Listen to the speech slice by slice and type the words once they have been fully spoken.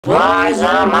Why's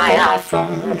on my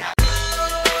iPhone?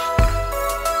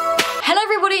 Hello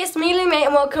everybody, it's me Lily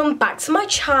and welcome back to my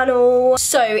channel.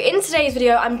 So in today's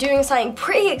video I'm doing something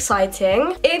pretty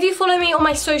exciting. If you follow me on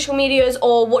my social medias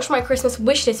or watch my Christmas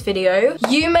wishlist video,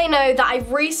 you may know that I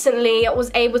recently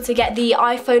was able to get the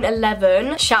iPhone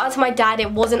 11. Shout out to my dad,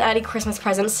 it was an early Christmas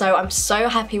present, so I'm so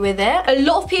happy with it. A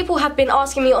lot of people have been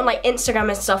asking me on like Instagram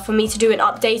and stuff for me to do an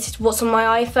updated what's on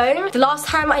my iPhone. The last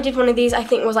time I did one of these I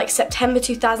think was like September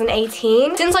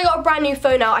 2018. Since I got a brand new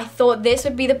phone out, I thought this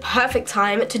would be the perfect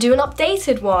time to do an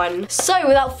updated one. So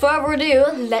without further ado,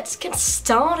 let's get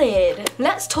started.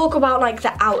 Let's talk about like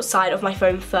the outside of my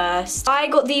phone first. I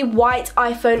got the white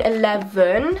iPhone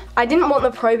 11. I didn't want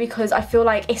the Pro because I feel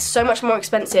like it's so much more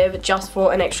expensive just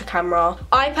for an extra camera.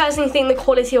 I personally think the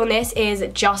quality on this is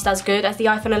just as good as the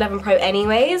iPhone 11 Pro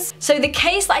anyways. So the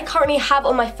case that I currently have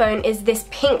on my phone is this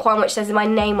pink one which says my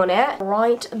name on it.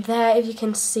 Right there, if you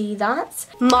can see that.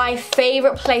 My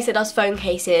favourite place that does phone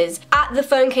cases, at the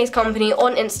phone case company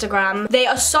on Instagram. They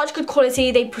are such good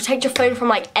quality, they protect your phone from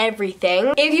like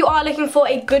everything. If you are looking for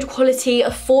a good quality,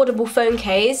 affordable phone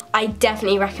case, I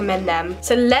definitely recommend them.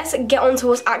 So let's get on to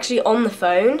what's actually on the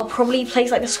phone. I'll probably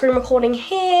place like the screen recording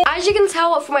here. As you can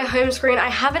tell from my home screen, I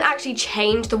haven't actually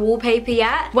changed the wallpaper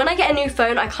yet. When I get a new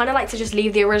phone, I kind of like to just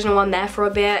leave the original one there for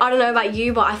a bit. I don't know about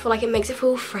you, but I feel like it makes it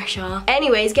feel fresher.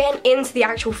 Anyways, getting into the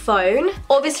actual phone.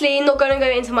 Obviously, not going to go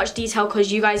into much detail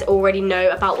because you guys already know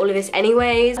about all of this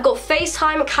anyways. I've got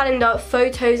FaceTime, calendar,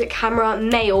 photos, camera,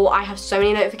 mail. I have so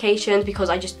many notifications because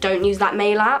I just don't use that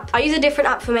mail app. I use a different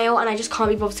app for mail and I just can't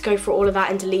be bothered to go through all of that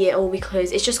and delete it all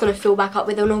because it's just going to fill back up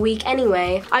within a week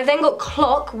anyway. I've then got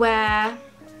clock where...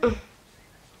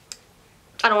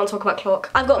 I don't want to talk about clock.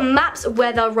 I've got maps,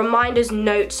 weather, reminders,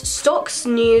 notes, stocks,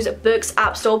 news, books,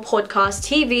 app store, podcast,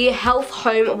 TV, health,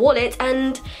 home, wallet,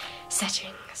 and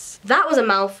settings. That was a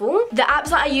mouthful. The apps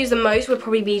that I use the most would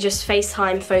probably be just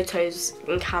FaceTime, photos,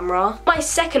 and camera. My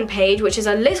second page, which is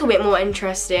a little bit more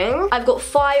interesting, I've got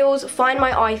files, find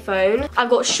my iPhone. I've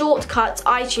got shortcuts,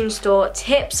 iTunes store,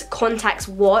 tips, contacts,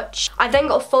 watch. I've then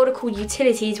got a folder called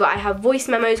utilities where I have voice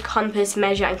memos, compass,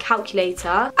 measure, and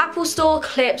calculator. Apple store,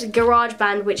 clips,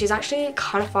 GarageBand, which is actually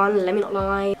kind of fun, let me not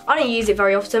lie. I don't use it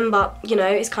very often, but you know,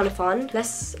 it's kind of fun.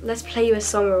 Let's play you a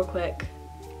song real quick.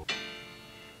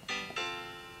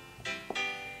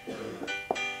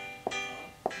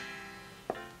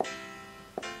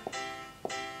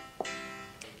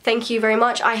 Thank you very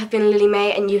much. I have been Lily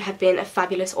Mae and you have been a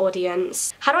fabulous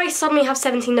audience. How do I suddenly have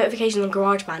 17 notifications on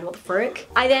GarageBand? What the frick?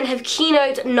 I then have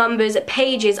Keynote, Numbers,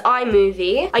 Pages,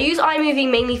 iMovie. I use iMovie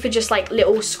mainly for just like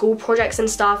little school projects and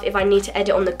stuff if I need to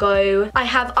edit on the go. I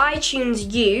have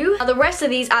iTunes U. Now the rest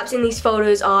of these apps in these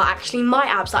folders are actually my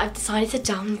apps that I've decided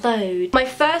to download. My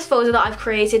first folder that I've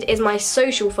created is my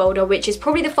social folder, which is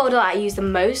probably the folder that I use the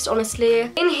most, honestly.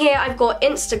 In here I've got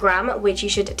Instagram, which you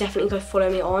should definitely go follow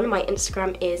me on. My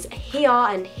Instagram is here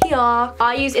and here.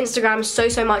 I use Instagram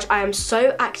so much. I am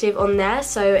so active on there,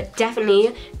 so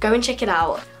definitely go and check it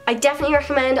out. I definitely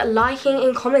recommend liking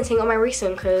and commenting on my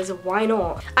recent because why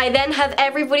not? I then have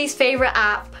everybody's favorite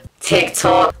app,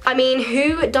 TikTok. I mean,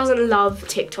 who doesn't love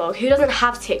TikTok? Who doesn't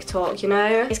have TikTok, you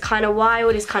know? It's kind of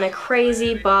wild, it's kind of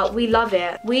crazy, but we love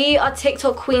it. We are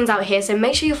TikTok queens out here, so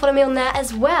make sure you follow me on there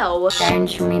as well.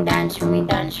 Dance for me, dance for me,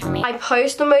 dance for me. I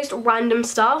post the most random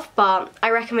stuff, but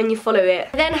I recommend you follow it.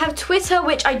 I then have Twitter,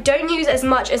 which I don't use as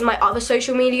much as my other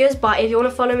social medias, but if you want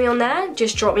to follow me on there,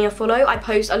 just drop me a follow. I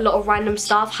post a lot of random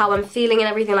stuff, how I'm feeling and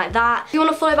everything like that. If you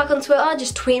want to follow back on Twitter,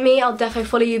 just tweet me, I'll definitely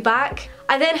follow you back.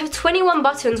 I then have 21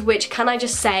 buttons, which, can I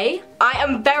just say, I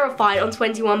am verified on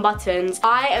 21 buttons.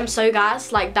 I am so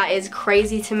gassed, like that is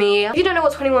crazy to me. If you don't know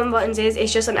what 21 buttons is,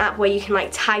 it's just an app where you can like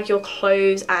tag your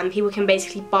clothes and people can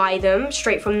basically buy them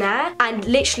straight from there. And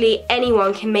literally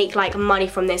anyone can make like money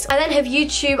from this. I then have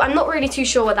YouTube. I'm not really too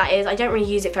sure what that is. I don't really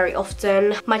use it very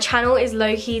often. My channel is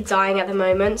low-key dying at the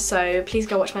moment, so please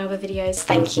go watch my other videos.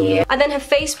 Thank you. I then have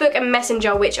Facebook and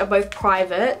Messenger, which are both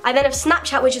private. I then have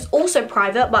Snapchat, which is also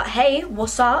private, but hey,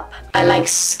 what's up? I like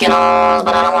Skittles,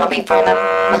 but I don't want to be for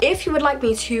them. If you would like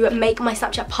me to make my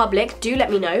Snapchat public, do let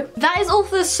me know. That is all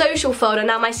for the social folder.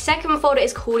 Now my second folder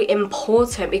is called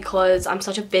important because I'm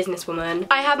such a businesswoman.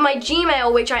 I have my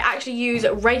Gmail, which I actually use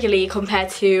regularly compared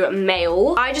to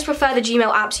mail. I just prefer the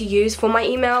Gmail app to use for my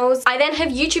emails. I then have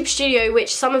YouTube Studio,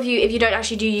 which some of you, if you don't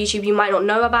actually do YouTube, you might not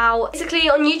know about. Basically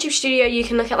on YouTube Studio you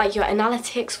can look at like your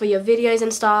analytics for your videos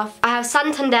and stuff. I have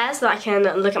Santander so that I can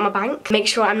look at my bank, make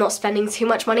sure I'm not spending too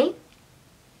much money.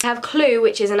 I have Clue,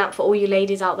 which is an app for all you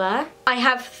ladies out there. I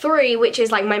have 3, which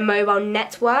is like my mobile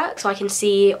network, so I can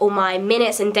see all my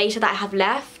minutes and data that I have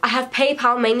left. I have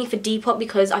PayPal mainly for Depop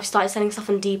because I've started selling stuff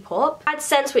on Depop.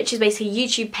 AdSense, which is basically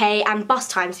YouTube Pay, and bus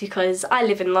times because I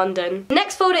live in London. The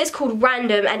next folder is called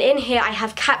Random, and in here I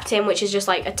have Captain, which is just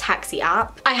like a taxi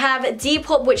app. I have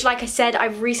Depop, which like I said,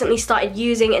 I've recently started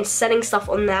using and selling stuff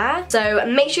on there. So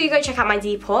make sure you go check out my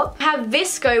Depop. I have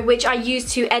Visco, which I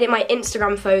use to edit my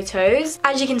Instagram photos.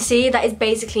 As you can see, that is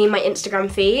basically my Instagram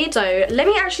feed. So let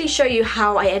me actually show you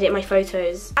how I edit my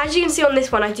photos. As you can see on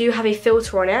this one, I do have a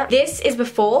filter on it. This is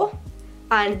before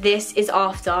and this is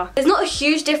after. There's not a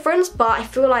huge difference, but I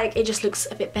feel like it just looks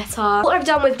a bit better. What I've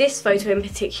done with this photo in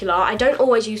particular, I don't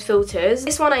always use filters.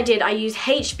 This one I used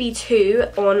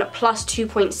HB2 on plus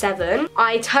 2.7.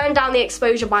 I turned down the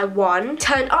exposure by 1,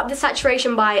 turned up the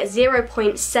saturation by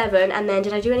 0.7, and then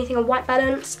did I do anything on white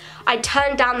balance? I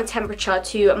turned down the temperature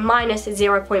to minus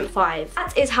 0.5.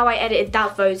 That is how I edited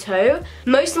that photo.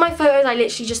 Most of my photos, I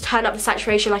literally just turn up the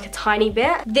saturation like a tiny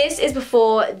bit. This is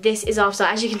before, this is after.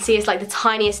 As you can see, it's like the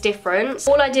tiniest difference.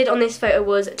 All I did on this photo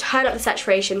was turn up the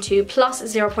saturation to plus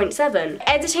 0.7.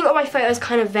 Editing of my photos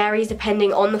kind of varies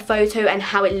depending on the photo and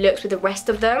how it looks with the rest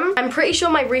of them. I'm pretty sure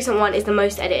my recent one is the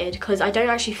most edited because I don't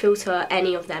actually filter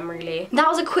any of them really. That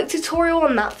was a quick tutorial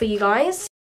on that for you guys.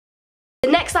 The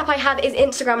next app I have is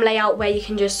Instagram Layout, where you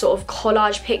can just sort of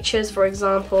collage pictures, for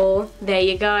example. There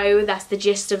you go, that's the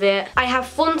gist of it. I have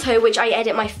Fonto, which I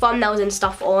edit my thumbnails and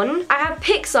stuff on. I have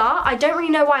Pixar. I don't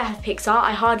really know why I have Pixar,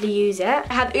 I hardly use it.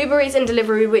 I have Uber Eats and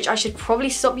Deliveroo, which I should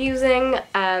probably stop using.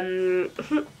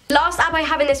 Last app I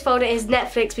have in this folder is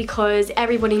Netflix because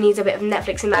everybody needs a bit of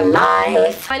Netflix in their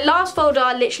life. My last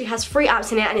folder literally has 3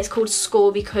 apps in it and it's called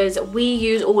School because we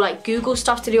use all like Google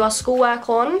stuff to do our schoolwork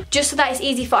on, just so that it's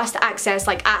easy for us to access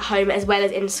like at home as well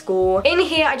as in school. In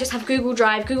here I just have Google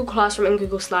Drive, Google Classroom and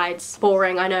Google Slides.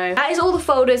 Boring, I know. That is all the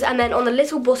folders, and then on the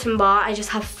little bottom bar I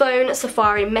just have Phone,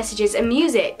 Safari, Messages and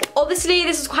Music. Obviously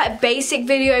this is quite a basic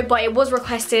video, but it was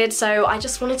requested, so I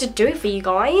just wanted to do it for you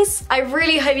guys. I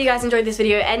really hope you guys enjoyed this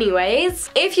video anyways.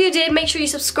 If you did, make sure you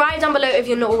subscribe down below if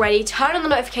you're not already. Turn on the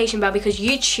notification bell because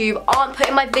YouTube aren't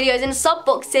putting my videos in sub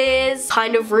boxes.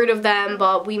 Kind of rude of them,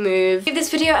 but we move. Give this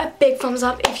video a big thumbs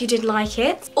up if you did like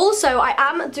it. Also, I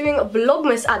am doing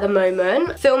Vlogmas at the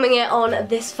moment, filming it on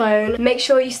this phone. Make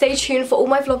sure you stay tuned for all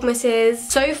my Vlogmases.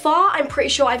 So far, I'm pretty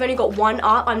sure I've only got 1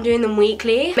 up. I'm doing them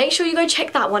weekly. Make sure you go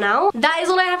check that one out. That is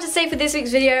all I have to say for this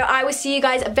week's video. I will see you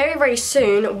guys very, very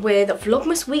soon with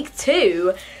Vlogmas week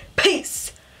 2.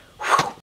 Peace!